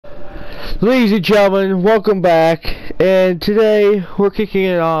Ladies and gentlemen, welcome back, and today we're kicking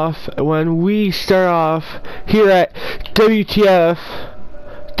it off when we start off here at WTF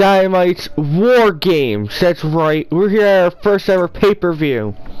Dynamite's War Games. That's right, we're here at our first ever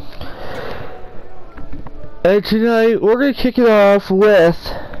pay-per-view. And tonight we're going to kick it off with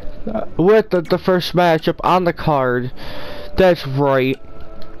the first matchup on the card. That's right.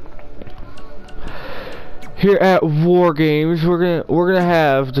 Here at War Games, we're gonna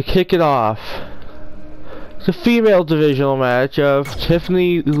have to kick it off the female divisional match of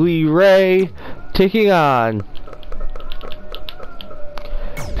Tiffany Lee Ray taking on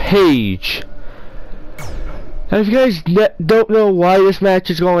Paige. Now, if you guys don't know why this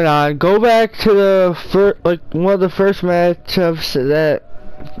match is going on, go back to the one of the first matchups that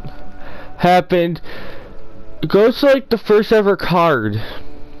happened. Go to the first ever card.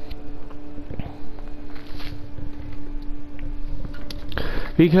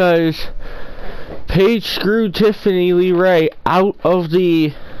 Because Paige screwed Tiffany Lee Ray out of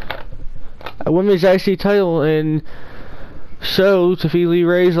the women's IC title, and so Tiffany Lee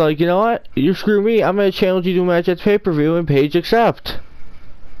Ray's like, you know what? You screw me. I'm gonna challenge you to a match at the pay-per-view, and Paige accepted.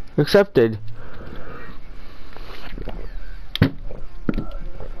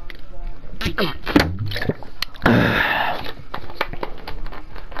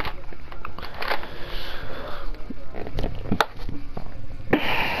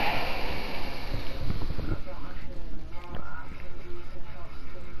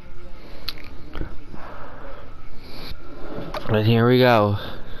 And here we go.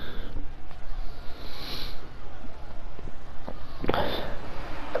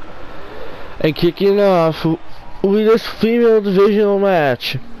 And kicking off with this female divisional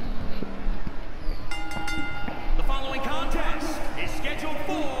match. The following contest is scheduled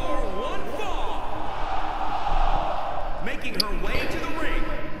for one fall. Making her way to the ring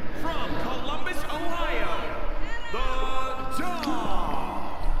from Columbus, Ohio, the Dog.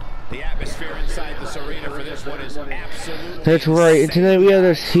 The atmosphere inside this arena for this one is absolutely. That's right, and tonight we have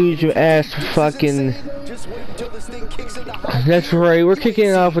this huge ass fucking. That's right, we're kicking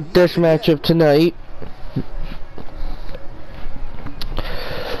it off with this matchup tonight.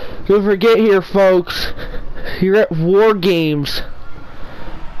 Don't forget here, folks, here at War Games,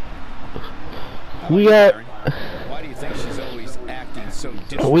 we got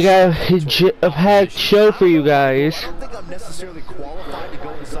a packed show for you guys.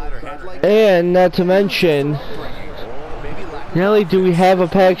 And not to mention, not only do we have a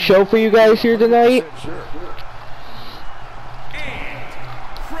packed show for you guys here tonight,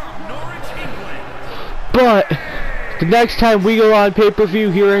 but the next time we go on pay-per-view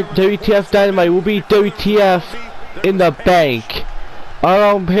here at WTF Dynamite will be WTF in the Bank, our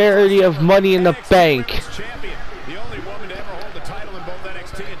own parody of Money in the Bank. The only woman to ever hold the title in both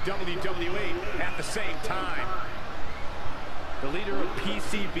NXT and WWE at the same time. The leader of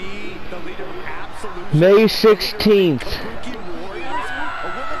PCB, the leader of Absolute. May 16th.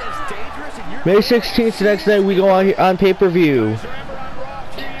 May 16th, the next night we go on pay-per-view.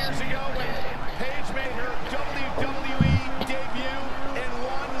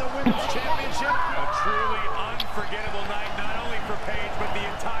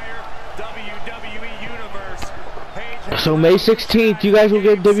 So May 16th, you guys will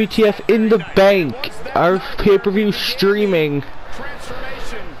get WTF in the Bank, our pay-per-view streaming.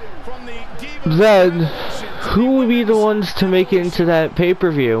 Then, who will be the ones to make it into that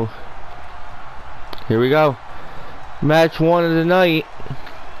pay-per-view? Here we go. Match 1 of the night.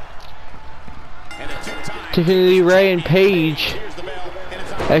 Tiffany Lee Ray and Paige.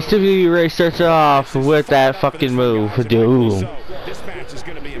 As Tiffany Lee Ray starts off with that fucking move. Dude.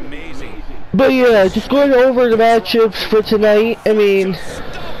 But yeah, just going over the matchups for tonight. I mean,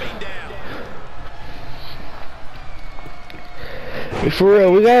 for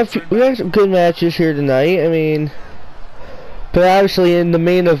real, we got some good matches here tonight. I mean, but obviously in the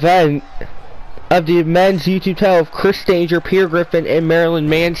main event of the men's YouTube title of Chris Danger, Peter Griffin, and Marilyn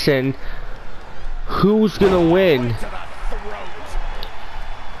Manson, who's gonna win?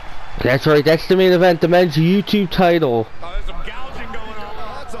 That's right, that's the main event, the men's YouTube title.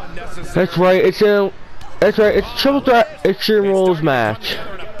 That's right, it's a triple threat Extreme Rules match.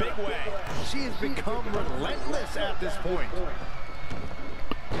 She has become relentless at this point.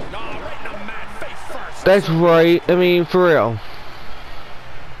 That's right, I mean, for real.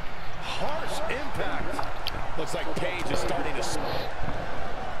 Harsh impact. Looks like Paige is starting to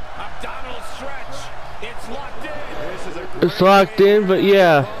abdominal stretch. It's locked in. It's locked in, but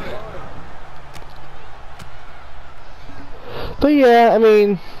yeah. But yeah, I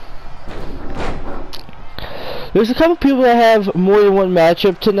mean, There's a couple people that have more than one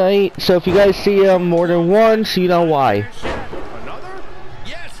matchup tonight, so if you guys see them more than once, you know why.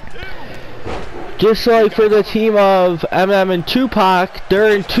 Just like for the team of MM and Tupac,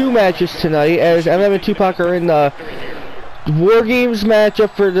 they're in 2 matches tonight, as MM and Tupac are in the War Games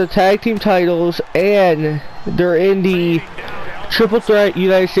matchup for the tag team titles, and they're in the Triple Threat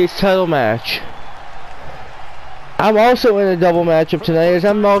United States title match. I'm also in a double matchup tonight, as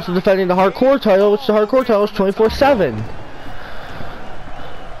I'm also defending the Hardcore title, which the Hardcore title is 24/7.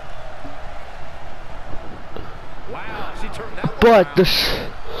 But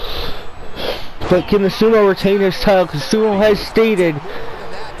can the Sumo retain his title? Because Sumo has stated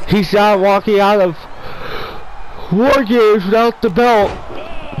he's not walking out of War Games without the belt.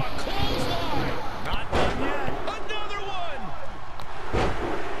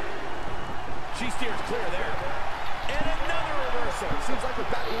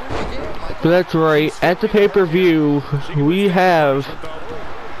 But that's right. At the pay-per-view, we have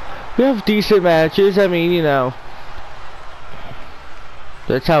decent matches. I mean, you know,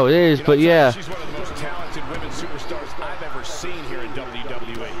 that's how it is. But yeah. She's one of the most talented women superstars I've ever seen here in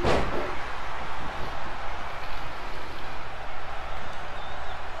WWE.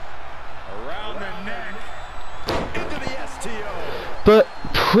 Around the neck, into the STO. But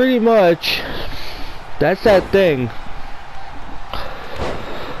pretty much, that's that thing.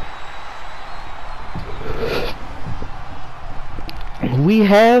 We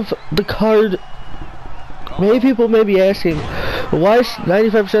have the card. Many people may be asking, why is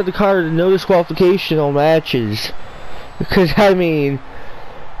 95% of the card no disqualificational matches? Because I mean,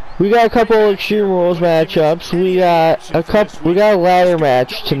 we got a couple of Extreme Rules matchups. We got a ladder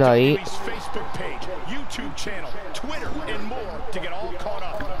match tonight.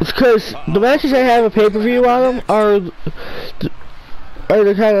 It's because the matches that have a pay-per-view on them are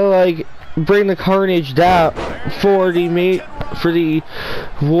the kind of like bring the carnage down for the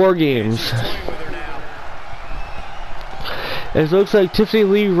War Games. It looks like Tiffany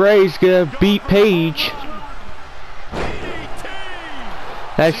Lee Ray's gonna beat Paige.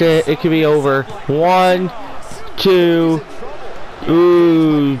 That's it. It could be over. 1, 2,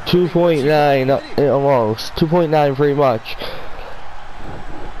 ooh, 2.9, almost 2.9, pretty much.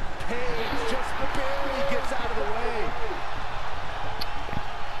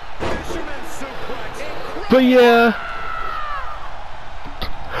 But yeah.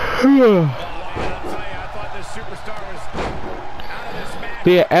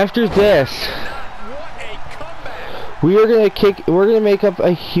 But yeah, after this, we're gonna make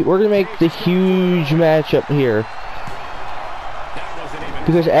the huge matchup here.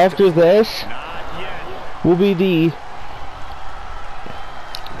 Because after this will be the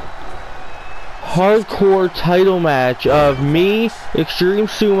hardcore title match of me, Extreme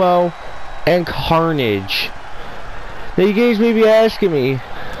Sumo, and Carnage. Now you guys may be asking me,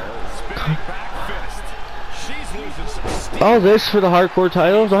 all this for the hardcore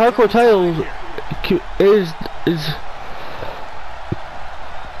title? The hardcore title is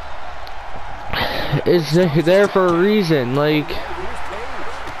there for a reason. Like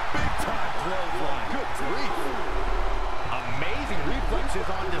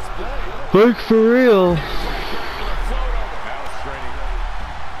for real.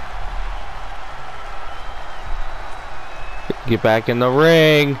 Get back in the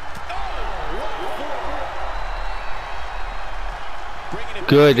ring.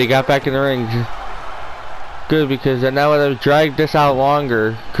 Good, they got back in the ring. Good, because now I've dragged this out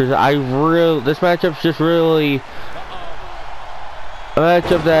longer. Because this matchup's just really a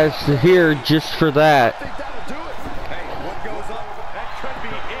matchup that's here just for that.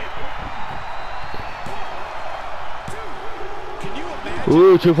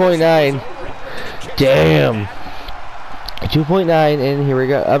 Ooh, 2.9. Damn. 2.9, and here we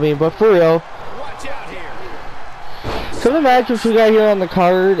go. I mean, but for real, some of the matchups we got here on the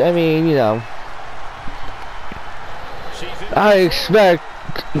card, I mean, you know, I expect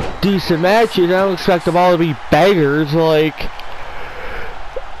decent matches. I don't expect them all to be bangers. Like,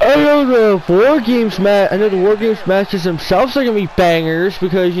 I know the War Games matches themselves are gonna be bangers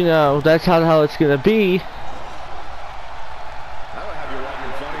because, you know, that's how the hell it's gonna be.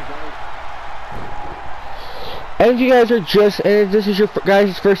 And if you guys are and this is your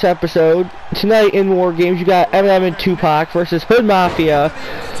guys' first episode, tonight in War Games, you got Eminem and Tupac versus Hood Mafia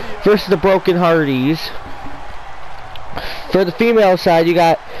versus the Broken Hardys. For the female side, you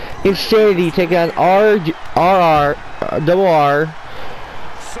got Insanity taking on Double R,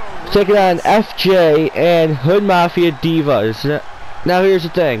 taking on FJ and Hood Mafia Divas. Now here's the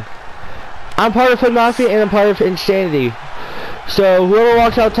thing. I'm part of Hood Mafia and I'm part of Insanity. So whoever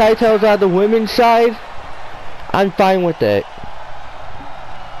walks out titles on the women's side, I'm fine with it.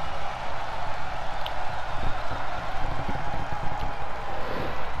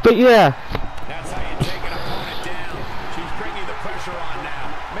 But yeah. That's how you take an opponent down. She's bringing the pressure on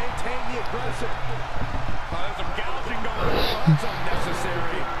now. Maintain the aggressive. There's some gouging going on. That's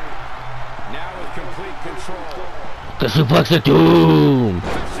unnecessary. Now with complete control. The suplex of doom.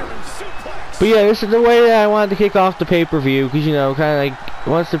 But yeah, this is the way that I wanted to kick off the pay-per-view, because, you know, kind of like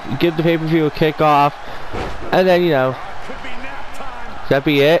wants to give the pay-per-view a kickoff, and then, you know, that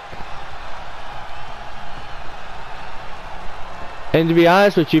be it. And to be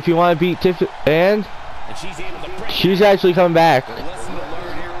honest with you, if you want to beat Tiff, and she's actually coming back.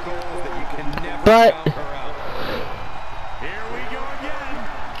 But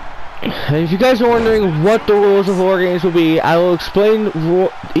if you guys are wondering what the rules of War Games will be, I will explain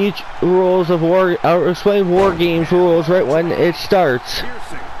each rules of War. I'll explain War Games rules right when it starts.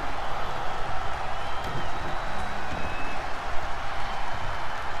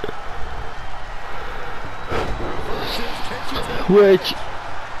 Which,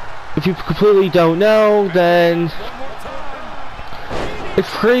 if you completely don't know, then it's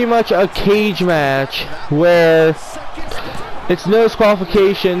pretty much a cage match where it's no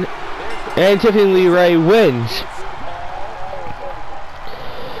disqualification and Tiffany Lee Ray wins.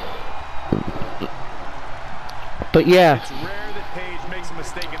 But yeah. It's rare that Paige makes a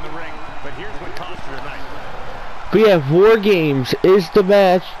mistake in the ring, but here's what cost her tonight. But yeah, War Games is the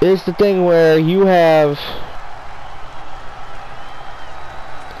match, is the thing where you have.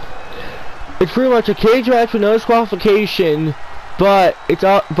 It's pretty much a cage match with no disqualification, but it's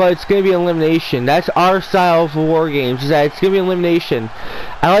gonna be elimination. That's our style for War Games. Is that it's gonna be elimination.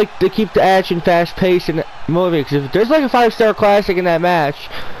 I like to keep the action fast paced and motivating. Because if there's like a 5-star classic in that match,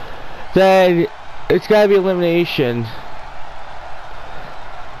 then it's gotta be elimination.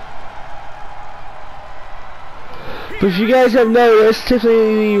 But if you guys have noticed, Tiffany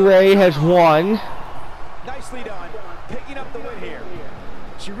Lee Ray has won. Nicely done, picking up the win here.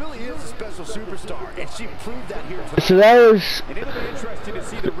 She really is a special superstar, and she proved that here tonight. So that was, And it'll be interesting to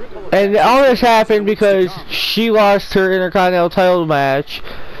see the ripple effect. and all this happened because she lost her Intercontinental title match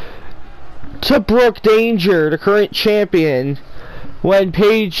to Brooke Danger, the current champion, when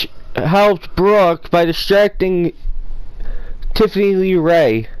Paige helped Brooke by distracting Tiffany Lee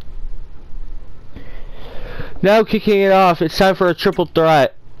Ray. Now kicking it off, it's time for a triple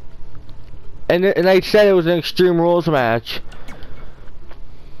threat. And I said it was an Extreme Rules match.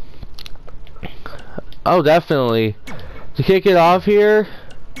 Oh, definitely. To kick it off here,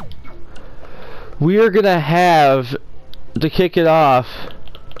 we are gonna have to kick it off.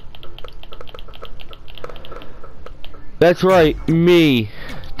 That's right, me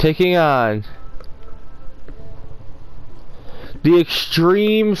taking on the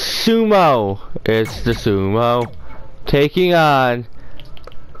Extreme Sumo. It's the Sumo taking on.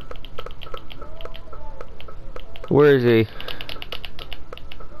 Where is he?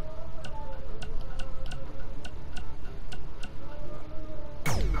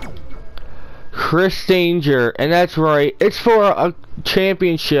 Chris Danger, and that's right, it's for a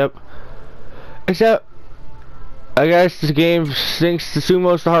championship. Except, I guess this game thinks the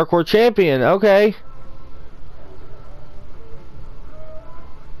Sumo's the hardcore champion. Okay.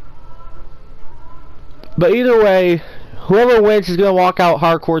 But either way, whoever wins is gonna walk out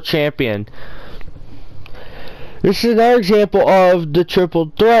hardcore champion. This is another example of the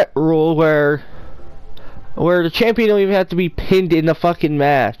triple threat rule where the champion don't even have to be pinned in the fucking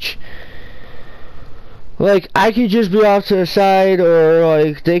match. Like, I can just be off to the side, or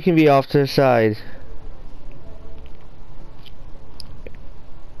like they can be off to the side.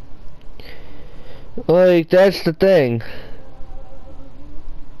 Like, that's the thing.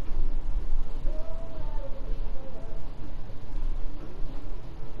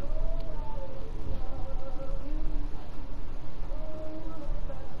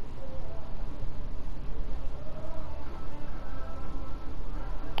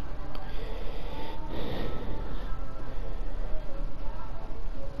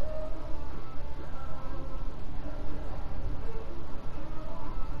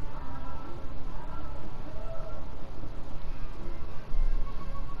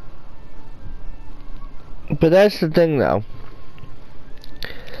 But that's the thing, though,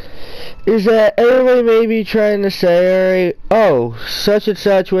 is that everybody may be trying to say, alright, oh, such and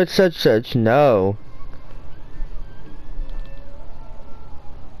such with such and such. No.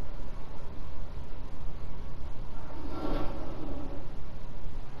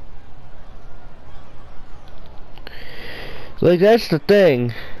 Like, that's the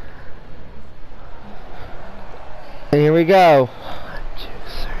thing. And here we go. 1, 2,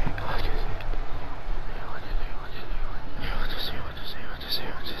 3. 1, 2, 3. 1, 2, 3. 1,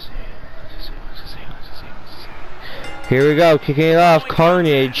 Here we go, kicking it off,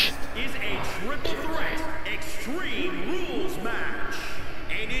 Carnage. Is a triple threat extreme rules match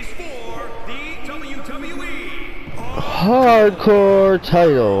and is for the WWE Hardcore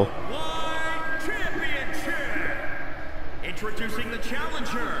title. Worldwide Championship. Introducing the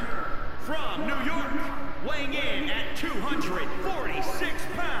challenger from New York, weighing in at 246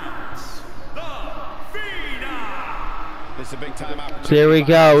 pounds, the Phenom. This is a big time opportunity. There we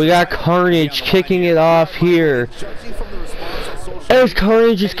go, we got Carnage kicking it off here. As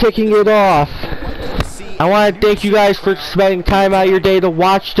Carnage is kicking it off, I want to thank you guys for spending time out of your day to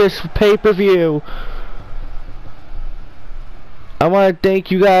watch this pay-per-view. I want to thank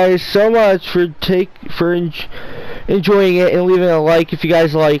you guys so much for enjoying it and leaving a like if you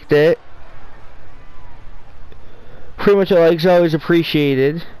guys liked it. Pretty much a like is always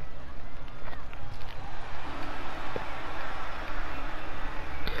appreciated.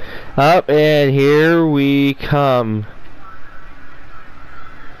 Up and here we come.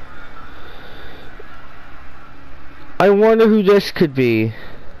 I wonder who this could be.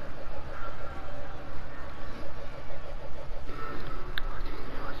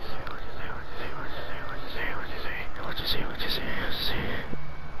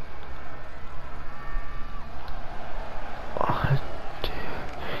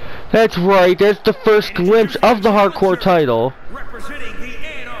 That's right, that's the first glimpse of the hardcore title.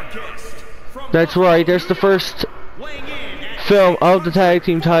 That's right, that's the first film of the tag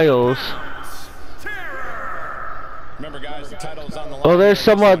team titles. Well, there's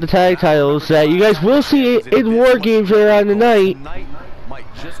somewhat of the tag titles that you guys will see in War Games later on tonight. Tonight might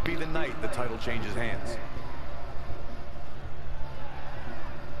just be the night the title changes hands.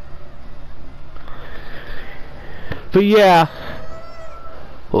 But yeah.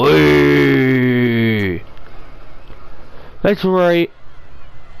 Whee! That's right.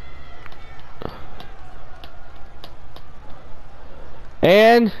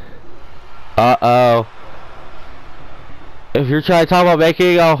 And uh-oh. If you're trying to talk about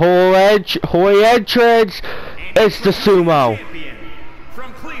making a whole entrance, it's the Sumo.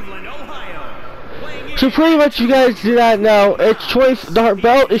 So pretty much, you guys do not know, it's the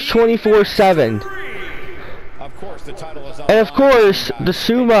belt is 24/7. And of course, the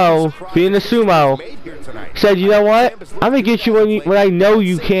Sumo, being the Sumo, said, you know what? I'm gonna get you when I know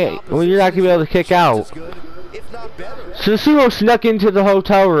you can't, when you're not gonna be able to kick out. So the Sumo snuck into the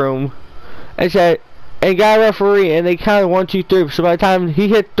hotel room and said, and got a referee, and they counted 1, 2, 3. So by the time he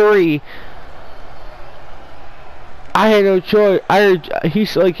hit 3, I had no choice. I heard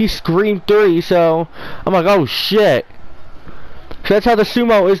he screamed 3, so I'm like, oh shit. So that's how the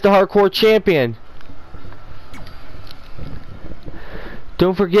Sumo is the hardcore champion.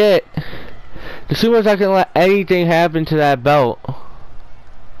 Don't forget, the Sumo's not gonna let anything happen to that belt.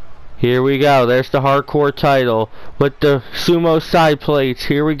 Here we go. There's the hardcore title with the Sumo side plates.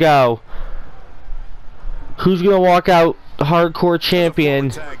 Here we go. Who's gonna walk out the hardcore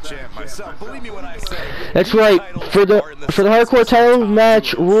champion? That's right. For the hardcore title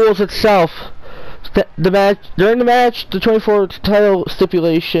match rules itself, the match during the match, the 24 title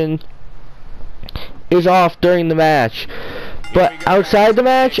stipulation is off during the match. But outside the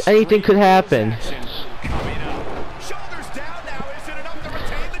match, anything could happen.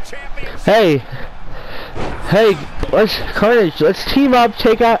 Hey, Carnage, let's team up,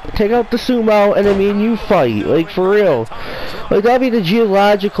 take out the Sumo, and then me and you fight, like for real. Like that'd be the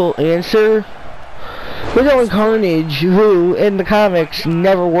geological answer. We're going Carnage, who in the comics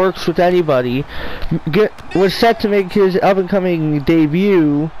never works with anybody, was set to make his up-and-coming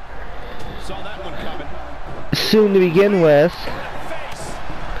debut soon to begin with.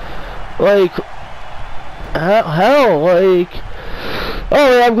 Like, hell, like,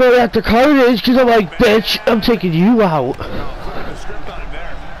 oh, I'm going after Carnage because I'm like, bitch, I'm taking you out.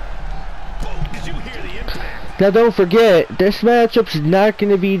 Now don't forget, this matchup's not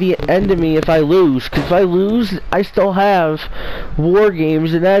going to be the end of me if I lose. Because if I lose, I still have War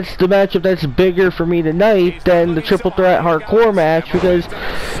Games, and that's the matchup that's bigger for me tonight than the triple threat hardcore match. Because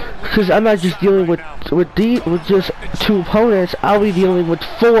I'm not just dealing with just 2 opponents, I'll be dealing with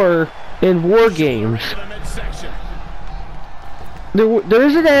 4 in War Games. There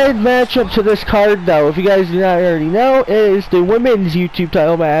is an added matchup to this card though, if you guys do not already know. It is the women's YouTube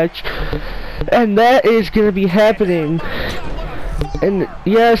title match, and that is going to be happening. And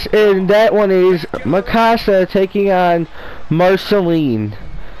yes, and that one is Mikasa taking on Marceline.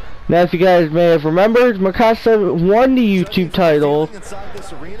 Now if you guys may have remembered, Mikasa won the YouTube title,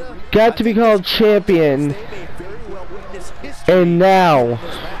 got to be called champion, and now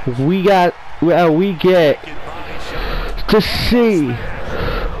we get to see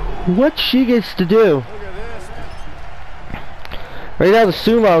what she gets to do. Right now, the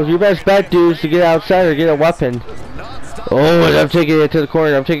sumo, your best bet, dude, is to get outside or get a weapon. Oh, and I'm taking it to the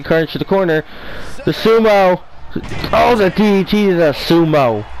corner. I'm taking Carnage to the corner. The sumo. Oh, the DDT to the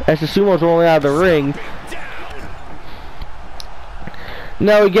sumo. As the sumo's rolling out of the ring.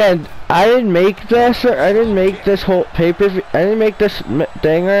 Now, again, I didn't make this. I didn't make this whole pay-per-view. I didn't make this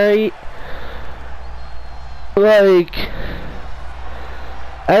thing right. Like,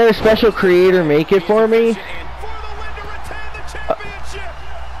 I had a special creator make it for me.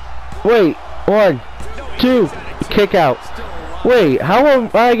 Wait, 1, 2, kick out. Wait, how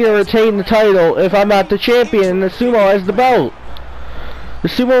am I gonna retain the title if I'm not the champion and the sumo has the belt? The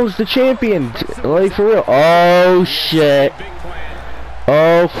sumo's the champion, like for real. Oh shit.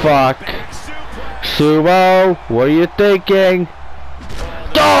 Oh fuck. Sumo, what are you thinking?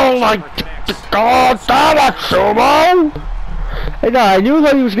 Oh my god, damn it, Sumo! Hey, no, I knew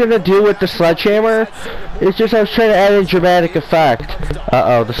what he was gonna do with the sledgehammer. It's just I was trying to add in dramatic effect.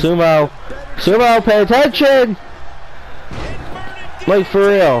 Uh-oh, the sumo. Sumo, pay attention! Like, for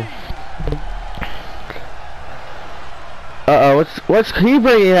real. Uh-oh, what's he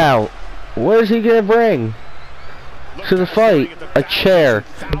bringing out? What is he gonna bring to the fight? A chair.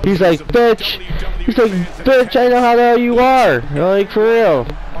 He's like, bitch. He's like, bitch, I know how the hell you are. Like, for real.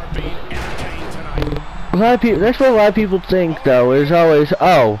 A lot of people, that's what a lot of people think, though, is always,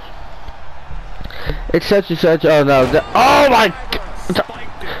 oh, it's such and such, oh no, oh my god,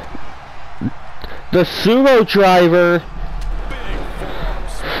 the sumo driver,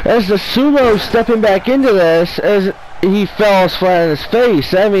 as the sumo stepping back into this, as he fell flat on his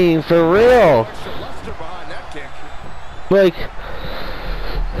face. I mean, for real. Like,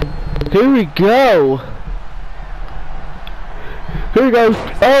 here we go. Here we go.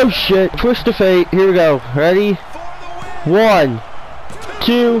 Oh shit. Twist of fate. Here we go. Ready? 1,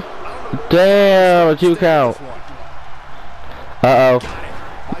 2. Damn, a 2 count. Uh-oh.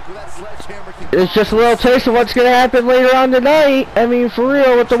 It's just a little taste of what's gonna happen later on tonight. I mean, for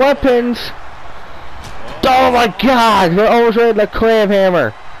real, with the weapons. Oh my god! We're almost ready to the clam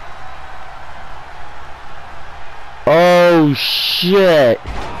hammer. Oh shit.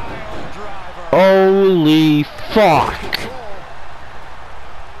 Holy fuck.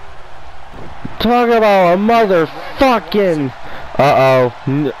 Talk about a motherfucking... Uh-oh.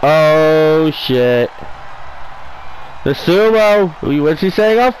 Oh, shit. The sumo. What's he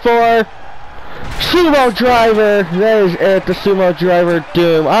saying up for? Sumo driver. That is it. The sumo driver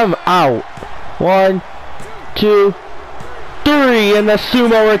doom. I'm out. 1, 2, 3. And the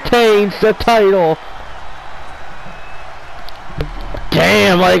sumo retains the title.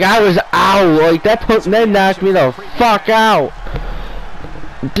 Damn, like I was out. Like that knocked me the fuck out.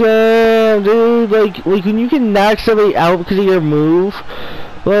 Damn, dude, like when you can knock somebody out because of your move,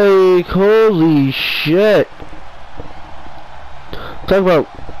 like, holy shit. Talk about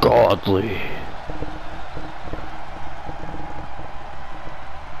godly.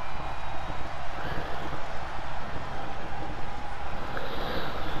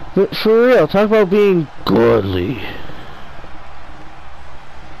 But for real, talk about being godly.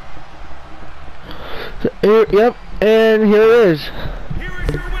 Here, yep, and here it is.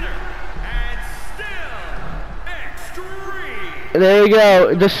 There you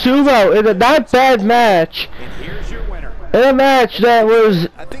go. The sumo in a not bad match. In a match that was,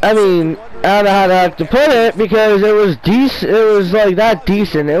 I mean, I don't know how the heck to put it, because it was decent. It was like not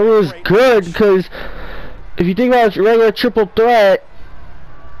decent. It was good, because if you think about a regular triple threat,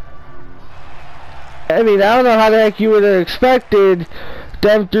 I mean, I don't know how the heck you would have expected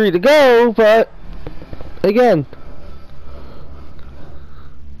them 3 to go, but again.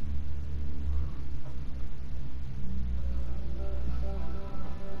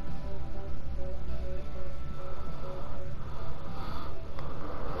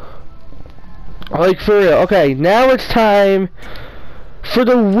 Like, for real. Okay, now it's time for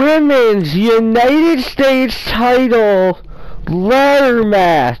the Women's United States title ladder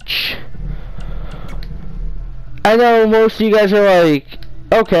match. I know most of you guys are like,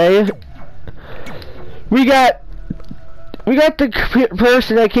 okay, we got the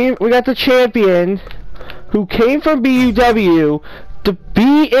person that came, we got the champion who came from BUW to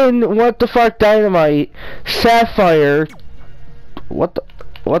be in What the Fuck Dynamite, Sapphire. What the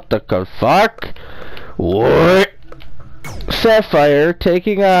fuck? What? Sapphire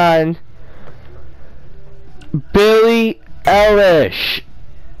taking on Billie Eilish.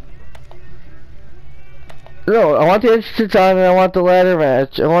 No, I want the entrance on and I want the ladder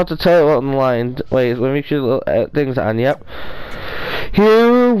match. I want the title on the line. Wait, let me make sure the thing's on. Yep.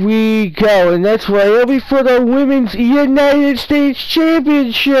 Here we go. And that's right. It'll be for the Women's United States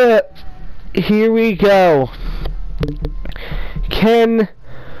Championship. Here we go. can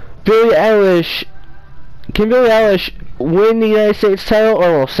Billie Eilish win the United States title,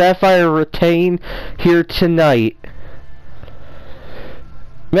 or will Sapphire retain here tonight?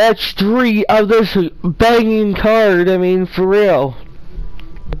 Match 3 of this banging card, I mean, for real.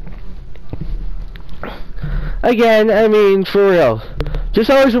 Again, I mean, for real. Just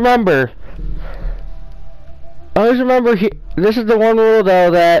always remember, this is the one rule,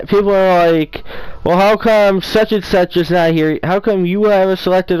 though, that people are like, well, how come such and such is not here? How come you have a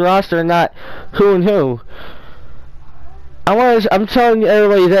selected roster and not who and who? I'm telling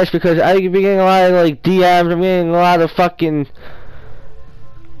everybody this because I've been getting a lot of, like, DMs, I'm getting a lot of DMs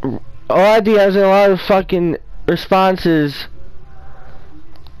and a lot of fucking responses.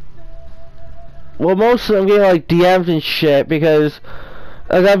 Well, most of them getting, like, DMs and shit because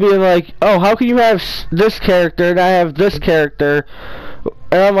I'm being like, oh, how can you have this character and I have this character?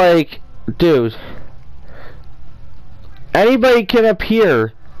 And I'm like, dude, anybody can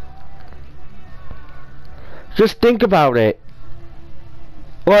appear. Just think about it.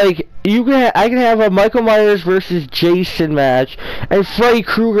 Like, I can have a Michael Myers versus Jason match, and Freddy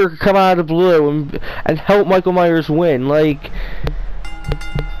Krueger can come out of the blue and help Michael Myers win. Like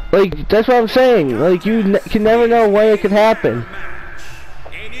that's what I'm saying. Like, you can never know when it could happen.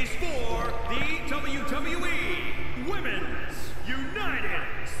 It is for the WWE Women's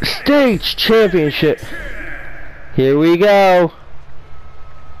United States Championship. Here we go.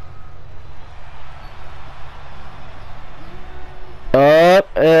 Oh,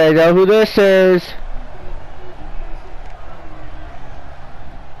 I know who this is.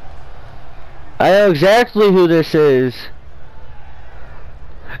 I know exactly who this is.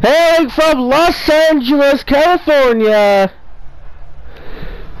 Hailing from Los Angeles, California,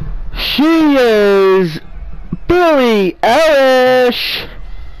 she is Billie Eilish.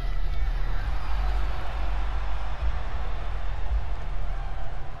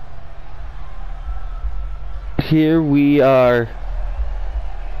 Here we are.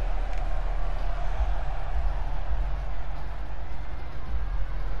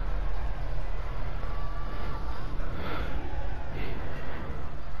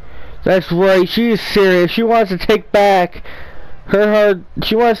 That's right, she is serious. She wants to take back her heart.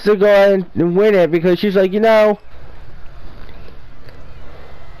 She wants to go ahead and win it because she's like, you all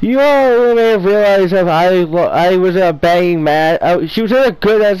may have realized that I was in a banging match. She was in a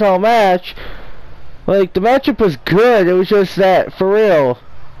good as hell match. Like, the matchup was good. It was just that, for real,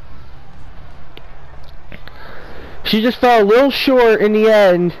 she just fell a little short in the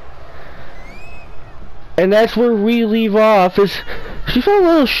end. And that's where we leave off, is she fell a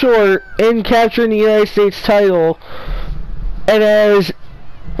little short in capturing the United States title. And as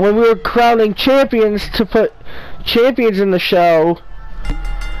when we were crowning champions to put champions in the show,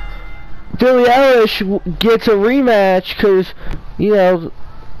 Billie Eilish gets a rematch because,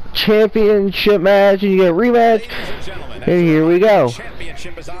 championship match, and you get a rematch. And here we go.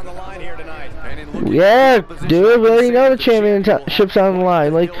 Yeah, dude, we already know the championship's on the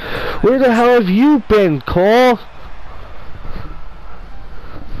line. Like, where the hell have you been, Cole?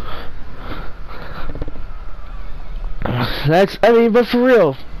 But for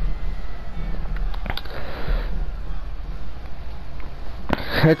real.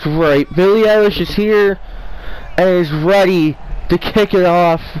 That's right. Billie Eilish is here and is ready to kick it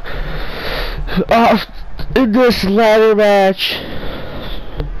off in this ladder match.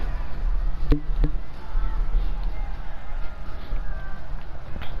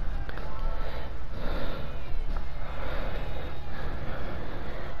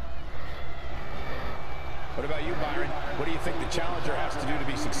 What about you, Byron? What do you think the challenger has to do to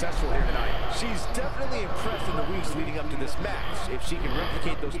be successful here tonight? She's definitely impressed in the weeks leading up to this match. If she can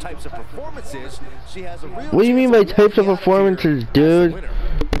replicate those types of performances, she has a real. What do you mean by types of performances, dude?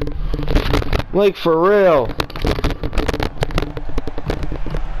 Like, for real.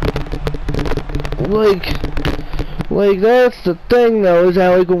 Like that's the thing, though, is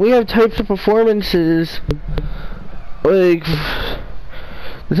that, like, when we have types of performances, like,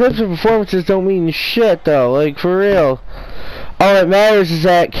 the types of performances don't mean shit, though. Like, for real. All that matters is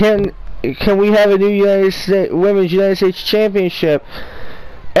that can we have a new Women's United States Championship?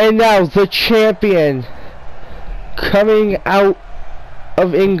 And now the champion coming out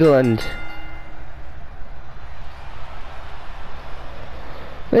of England.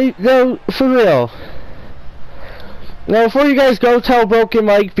 No, for real. Now, before you guys go tell Broken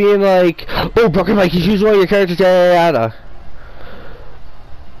Mike being like, oh, Broken Mike, he's using one of your characters, yada yada.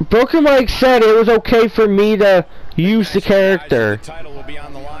 Broken Mike said it was okay for me to use the character.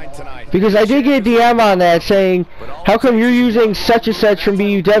 Because I did get a DM on that saying, how come you're using such and such from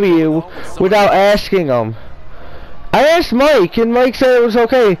BUW without asking them? I asked Mike, and Mike said it was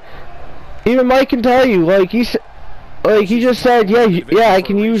okay. Even Mike can tell you, like he just said, yeah, I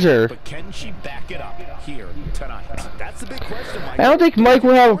can use her. But can she back it up here tonight? That's the big question, Mike. I don't think Mike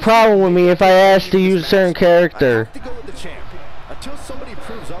would have a problem with me if I asked to use a certain character. I have to go with the champ. Until somebody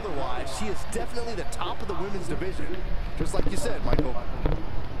proves otherwise, she is definitely the top of the women's division. Just like you said, Michael.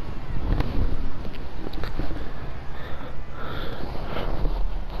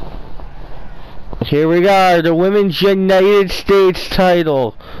 Here we go, the Women's United States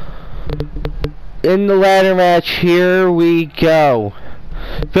title. In the ladder match, here we go.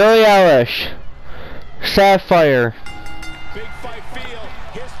 Billie Eilish, Sapphire. Big fight feel.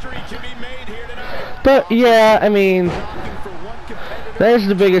 History can be made here tonight. But yeah, I mean, that's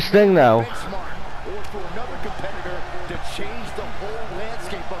the biggest thing though. Or for another competitor to change the whole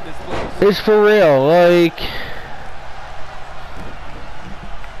landscape of this place. It's for real, like.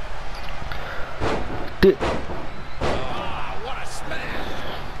 What a smash.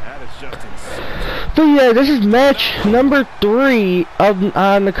 That is just insane. But yeah, this is match number 3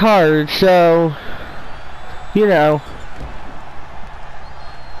 on the card, so you know.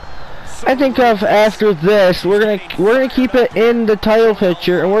 I think after this, we're gonna keep it in the title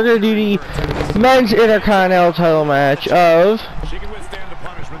picture, and we're gonna do the men's Intercontinental title match of She can withstand the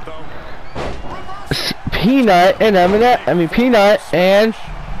punishment though. Peanut and Peanut and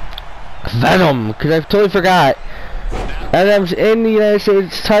Venom, because I totally forgot. Venom's in the United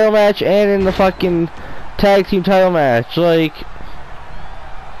States title match and in the fucking tag team title match. Like,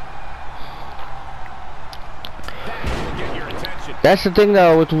 that's the thing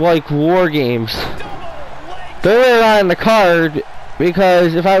though with like War Games. They're not on the card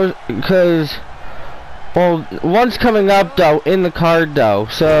because well, one's coming up though in the card though,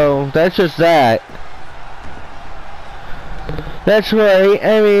 so that's just that. That's right.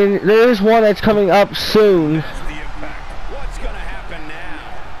 I mean, there is one that's coming up soon. That's the impact. What's gonna happen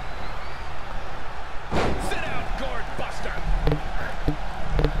now? Sit out, Gourd Buster.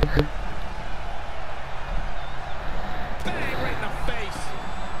 Bang right in the face.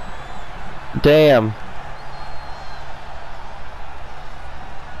 Damn.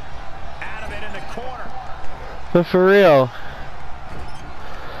 Out of it in the corner. But for real.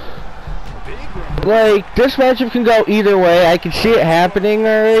 Like, this matchup can go either way. I can see it happening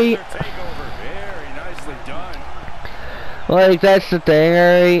already. Takeover. Very nicely done. Like, that's the thing,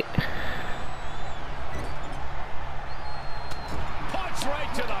 alright? Punch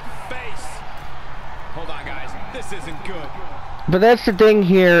right to the face. Hold on, guys. This isn't good. But that's the thing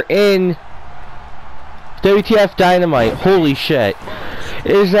here in WTF Dynamite. Holy shit.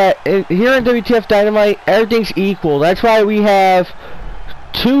 Is that here in WTF Dynamite, everything's equal. That's why we have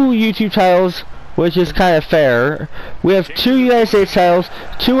 2 YouTube titles, which is kind of fair. We have 2 United States titles,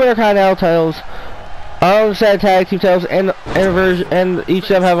 2 Intercontinental titles, all set tag team titles, and each of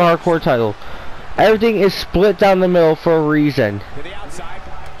them have a hardcore title. Everything is split down the middle for a reason. To the outside.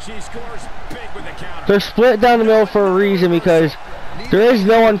 She scores big with the counter. They're split down the middle for a reason because there is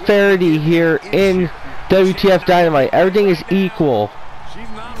no unfairity here in WTF Dynamite. Everything is equal. She's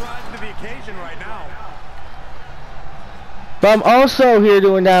not rising to the occasion right now. But I'm also here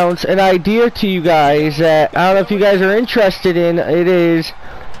to announce an idea to you guys that I don't know if you guys are interested in. It is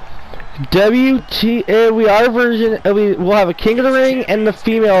we'll have a King of the Ring and the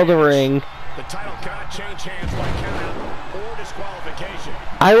Female of the Ring. The title cannot change hands by countout or disqualification.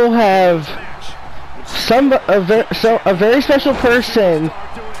 I will have a very special person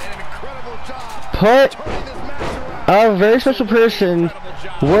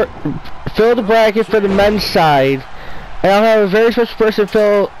fill the bracket for the men's side. And I'll have a very special person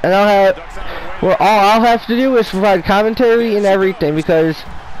fill, and all I'll have to do is provide commentary and everything because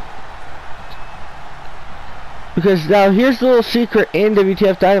now here's the little secret in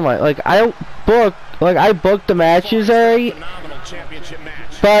WTF Dynamite. Like, I book the matches alright,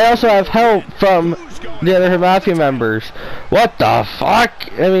 but I also have help from the other Hood-mafia members. What the fuck?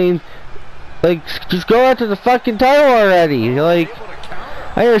 I mean, like, just go after the fucking title already. Like,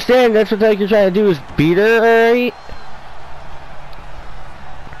 I understand that's what like you're trying to do is beat her alright.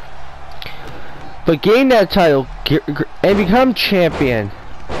 But gain that title and become champion.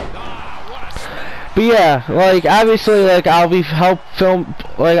 But yeah, like obviously, like I'll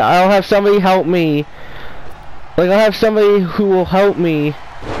have somebody help me. Like I'll have somebody who will help me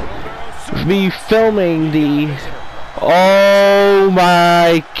be filming the. Oh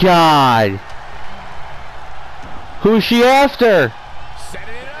my God! Who's she after?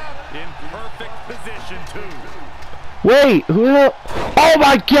 Setting it up in perfect position too. Wait, who the hell? Oh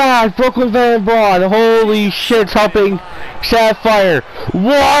my God, Brooklyn Van Braun. Holy shit, it's helping Sapphire.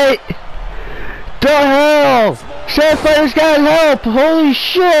 What? the hell? Sapphire's got help! Holy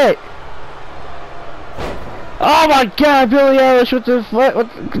shit! Oh my god, Billie Eilish with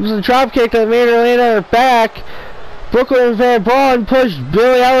the drop kick that made her land on her back. Brooklyn Van Braun pushed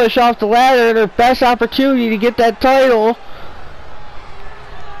Billie Eilish off the ladder in her best opportunity to get that title.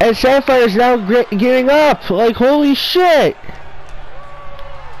 And Sapphire's now giving up. Like, holy shit.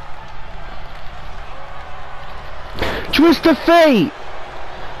 Twist of fate.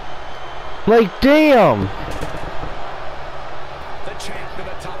 Like, damn. The champ to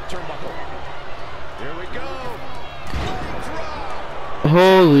the top turnbuckle. Here we go.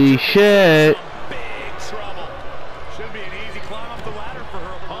 Holy shit. Big trouble. Should be an easy climb up the ladder for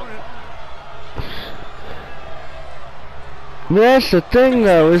her opponent. But that's the thing,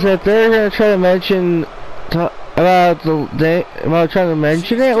 though, is that they're gonna try to mention about trying to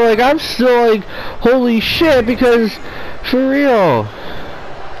mention it. Like, I'm still like, holy shit, because for real.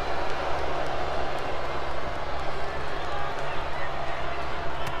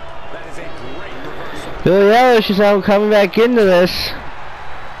 That is a great reversal. Billie Eilish is now coming back into this.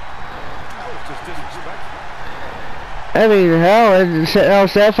 Just disrespectful. I mean, hell, and now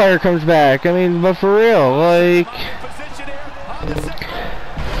Sapphire comes back. I mean, but for real, like, Position here on the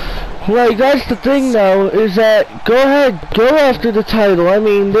second. that's the thing, though, is that go ahead, go after the title. I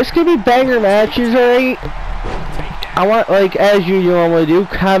mean, this could be banger matches, alright? I want, like, as you normally do,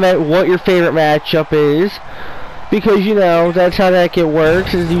 comment what your favorite matchup is. Because, you know, that's how that kit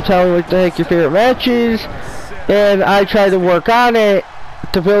works, is you tell me what the heck your favorite match is, and I try to work on it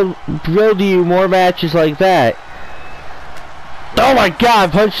to build you more matches like that. Oh my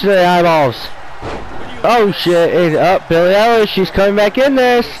god, punch to the eyeballs. Oh shit, it's up, Billie Eilish, she's coming back in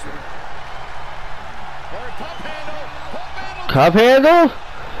this. Cup handle?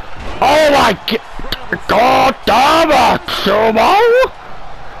 Oh my god damn it, Sumo!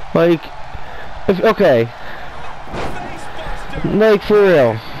 Like, okay. Like, for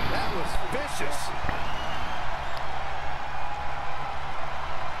real. That was vicious.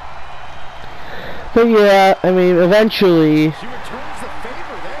 But yeah, I mean, eventually. She returns the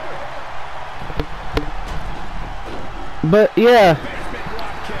favor there. But yeah. Basement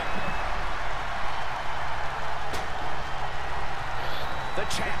drop kick. The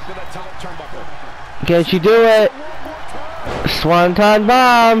champ to the top turnbuckle. Can she do it? Swanton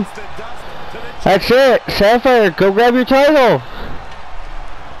bomb. That's it. Sapphire, go grab your title.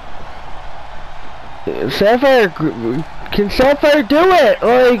 Sapphire, can Sapphire do it?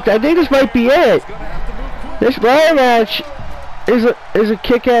 Like, I think this might be it. This ladder match is a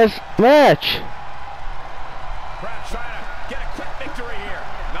kick-ass match. Brad trying to get a quick victory here.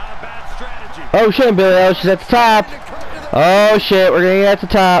 Not a bad strategy. Oh shit, Billie Eilish is at the top. Oh shit, we're gonna get at the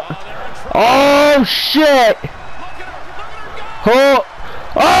top. Oh shit!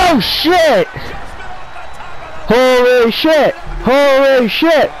 Oh shit! Holy shit! Holy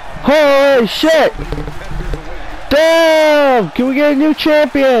shit! Holy shit! Damn! Can we get a new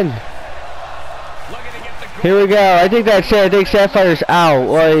champion? Here we go. I think that's it. I think Sapphire's out.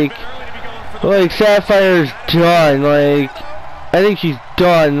 Like Sapphire's done. Like, I think she's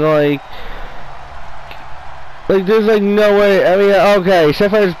done. Like there's like no way. I mean, okay,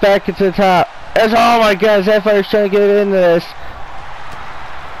 Sapphire's back into the top. Oh my god, Sapphire's trying to get into this.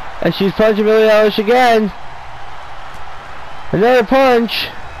 And she's punching Billie Eilish again. Another punch.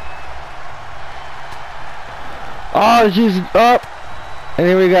 Oh, she's up. And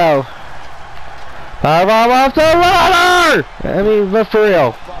here we go. Powerbomb off the ladder! I mean, but for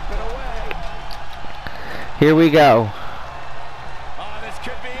real. Here we go. This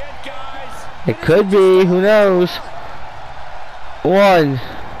could be it, guys. It could be, who knows? One.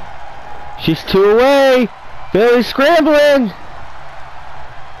 She's two away. Billie's scrambling.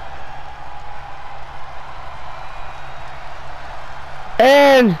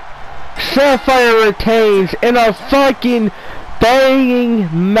 And Sapphire retains in a fucking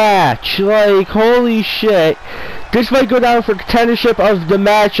banging match. Like, holy shit. This might go down for contendership of the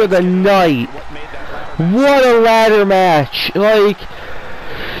match of the night. What a ladder match. Like,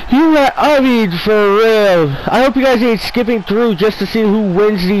 I mean, for real. I hope you guys ain't skipping through just to see who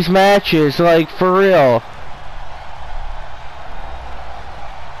wins these matches. Like, for real.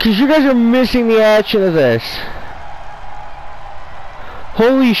 Because you guys are missing the action of this.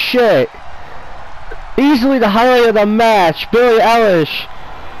 Holy shit. Easily the highlight of the match. Billie Eilish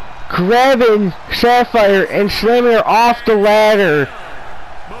grabbing Sapphire and slamming her off the ladder.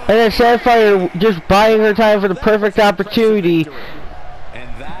 And then Sapphire just buying her time for the perfect opportunity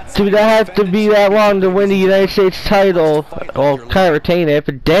to not have to be that long to win the United States title. Well, kind of retain it,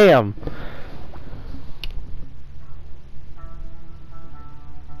 but damn.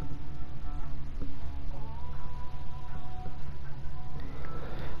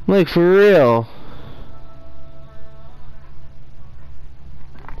 Like, for real.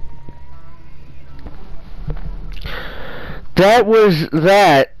 That was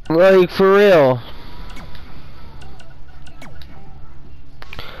that. Like, for real.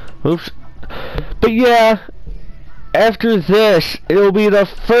 Oops. But yeah, after this, it'll be the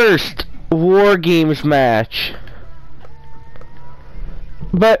first War Games match.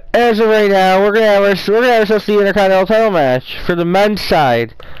 But as of right now, we're gonna have ourselves the Intercontinental title match for the men's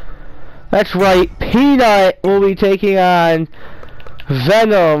side. That's right, Peanut will be taking on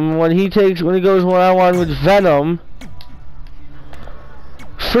Venom when he goes one-on-one with Venom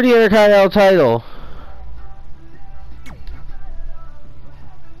for the Intercontinental title.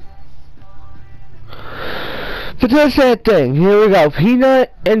 But that's that thing. Here we go.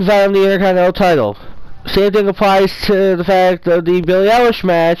 Peanut and Venom, the Intercontinental title. Same thing applies to the fact of the Billie Eilish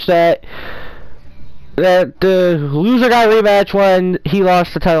match that the loser got a rematch when he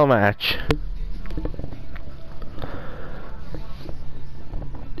lost the title match.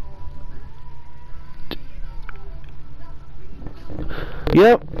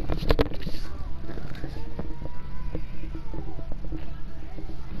 Yep.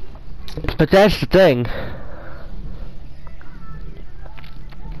 But that's the thing.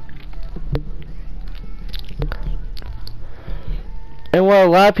 And what a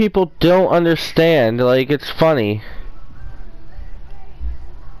lot of people don't understand, like, it's funny.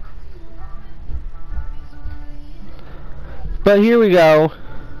 But here we go.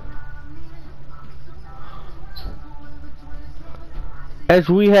 As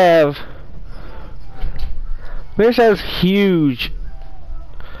we have... This is huge.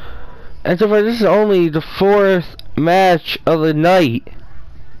 And so far, this is only the 4th match of the night.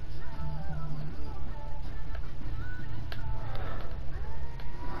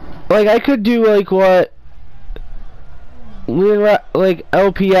 Like, I could do, like, what like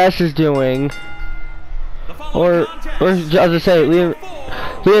LPS is doing, or as I say, Leon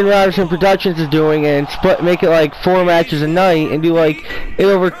Robinson Productions is doing, and make it like 4 matches a night, and do like it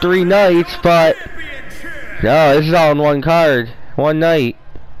over 3 nights. But no, this is all in one card, one night.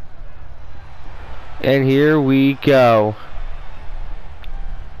 And here we go.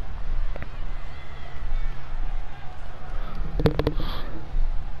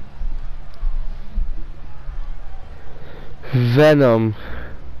 Venom.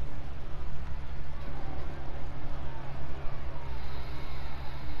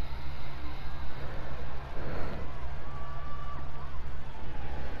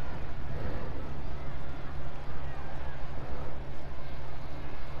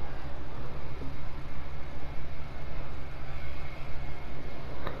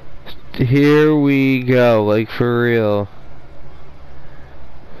 Here we go, like for real.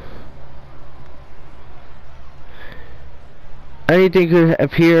 Anything could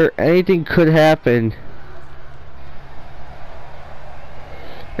appear, anything could happen.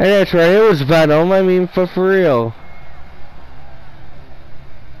 And that's right, it was Venom, I mean, for real.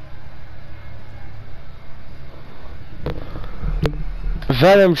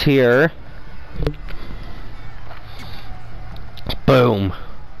 Venom's here. Boom.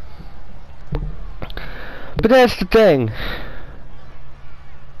 But that's the thing.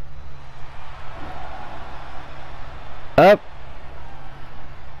 Up.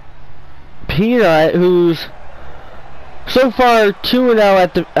 Peanut, who's so far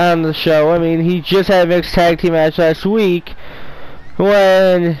 2-0 on the show. I mean, he just had a mixed tag team match last week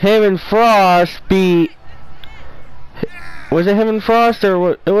when him and Frost beat. Was it him and Frost or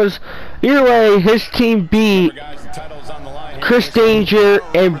what? It was either way. His team beat Chris Danger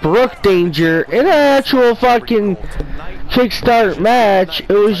and Brooke Danger in an actual fucking kickstart match.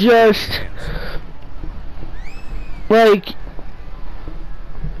 It was just like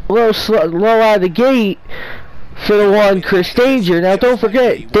low out of the gate for the one Chris Danger. Now don't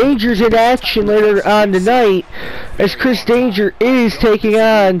forget, Danger's in action later on tonight, as Chris Danger is taking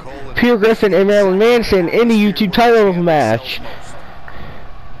on Peter Griffin and Marilyn Manson in the YouTube title match.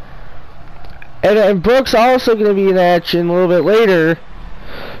 And Brooke's also going to be in action a little bit later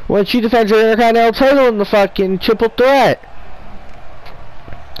when she defends her Intercontinental title in the fucking triple threat.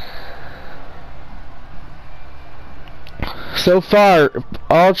 So far,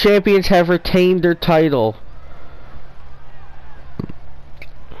 all champions have retained their title.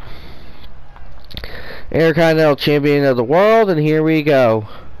 Intercontinental Champion of the World, and here we go.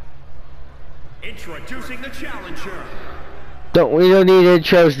 Introducing the challenger. We don't need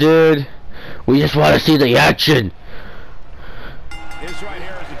intros, dude. We just want to see the action. This right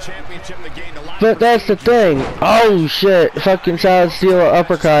here is the championship that gained a lot. But that's the thing. Oh shit! Fucking solid steel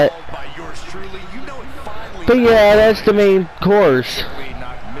uppercut. But yeah, that's the main course.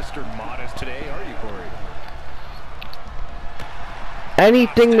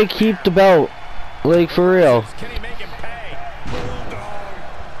 anything to keep the belt. Like, for real. Can he make him pay? Bulldog.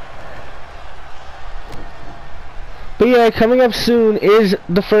 But yeah, coming up soon is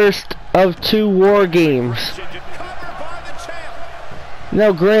the first of 2 War Games. Covered by the champ.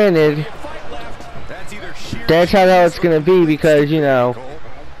 Now, granted, Fight left. That's either sheer that's how it's gonna be because, you know,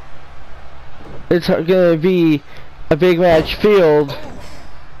 it's gonna be a big match field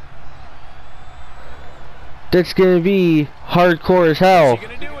that's gonna be hardcore as hell.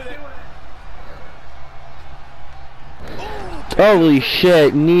 gonna do with it? Holy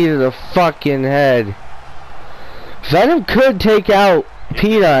shit, knee to the fucking head. Venom could take out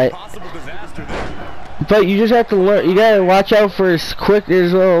Peanut, Possible disaster there. but you just have to learn, you gotta watch out for his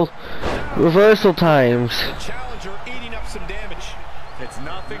little reversal times. The challenger eating up some damage. It's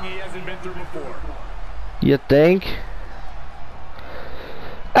nothing he hasn't been through before. You think?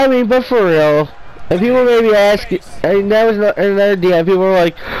 I mean, but for real, and people maybe ask, and that was another DM, people were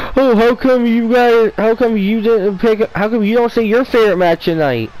like, oh, how come you didn't pick, how come you don't say your favorite match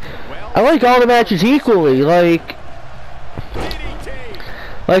tonight? Well, I like all the matches equally, like,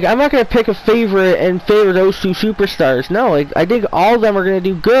 I'm not gonna pick a favorite and favor those 2 superstars, no, like, I think all of them are gonna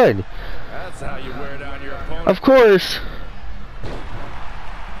do good. that's how you wear down your opponent.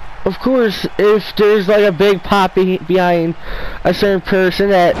 Of course, if there's like a big pop behind a certain person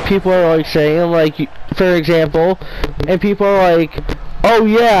that people are like saying, like, for example, and people are like, oh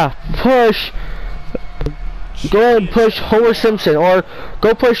yeah, go ahead and push Homer Simpson, or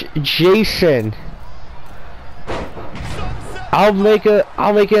go push Jason. I'll make an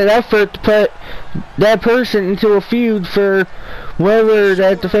effort to put that person into a feud for whatever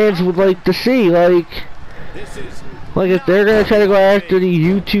that the fans would like to see, like if they're gonna try to go after the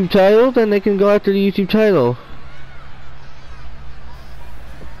YouTube title, then they can go after the YouTube title.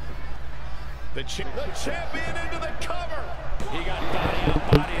 The champion into the cover. He got body on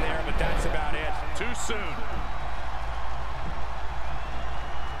body there, but that's about it. Too soon.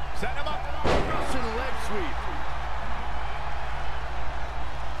 Set him up. Russian leg sweep.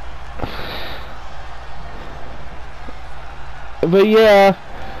 But yeah.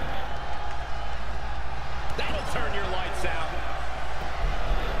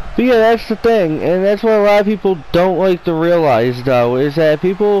 But yeah, that's the thing, and that's what a lot of people don't like to realize, though, is that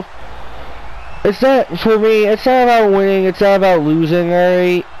people, it's not, for me, it's not about winning, it's not about losing,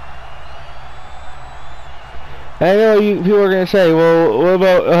 alright? I know people are gonna say, well, what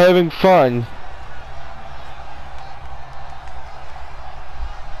about having fun?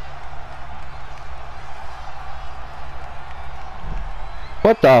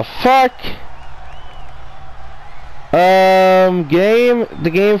 What the fuck? The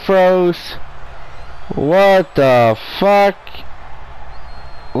game froze. What the fuck?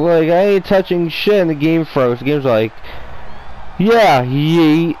 Like, I ain't touching shit and the game froze. The game's like, yeah,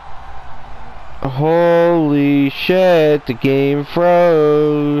 yeet. Holy shit, the game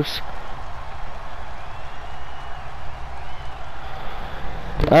froze.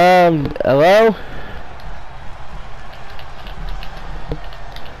 Hello?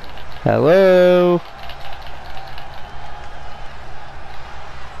 Hello?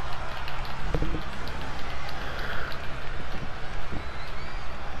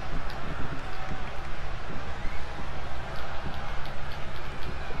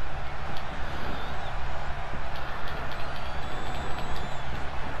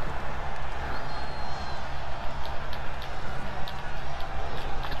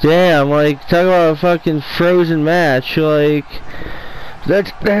 Damn, like, talk about a fucking frozen match, like,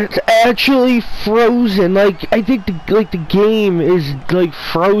 that's actually frozen, like, I think the game is, like,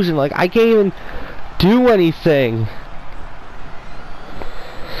 frozen, like, I can't even do anything.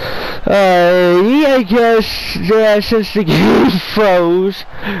 Yeah, I guess, since the game froze,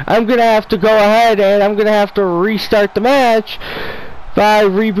 I'm gonna have to go ahead and I'm gonna have to restart the match by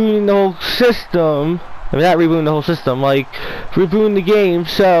rebooting the whole system. I mean, not rebooting the whole system, like, rebooting the game,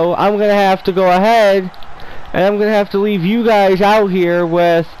 so I'm gonna have to go ahead, and I'm gonna have to leave you guys out here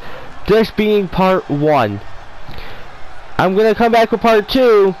with this being part 1. I'm gonna come back with part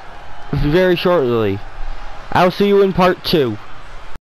 2 very shortly. I'll see you in part 2.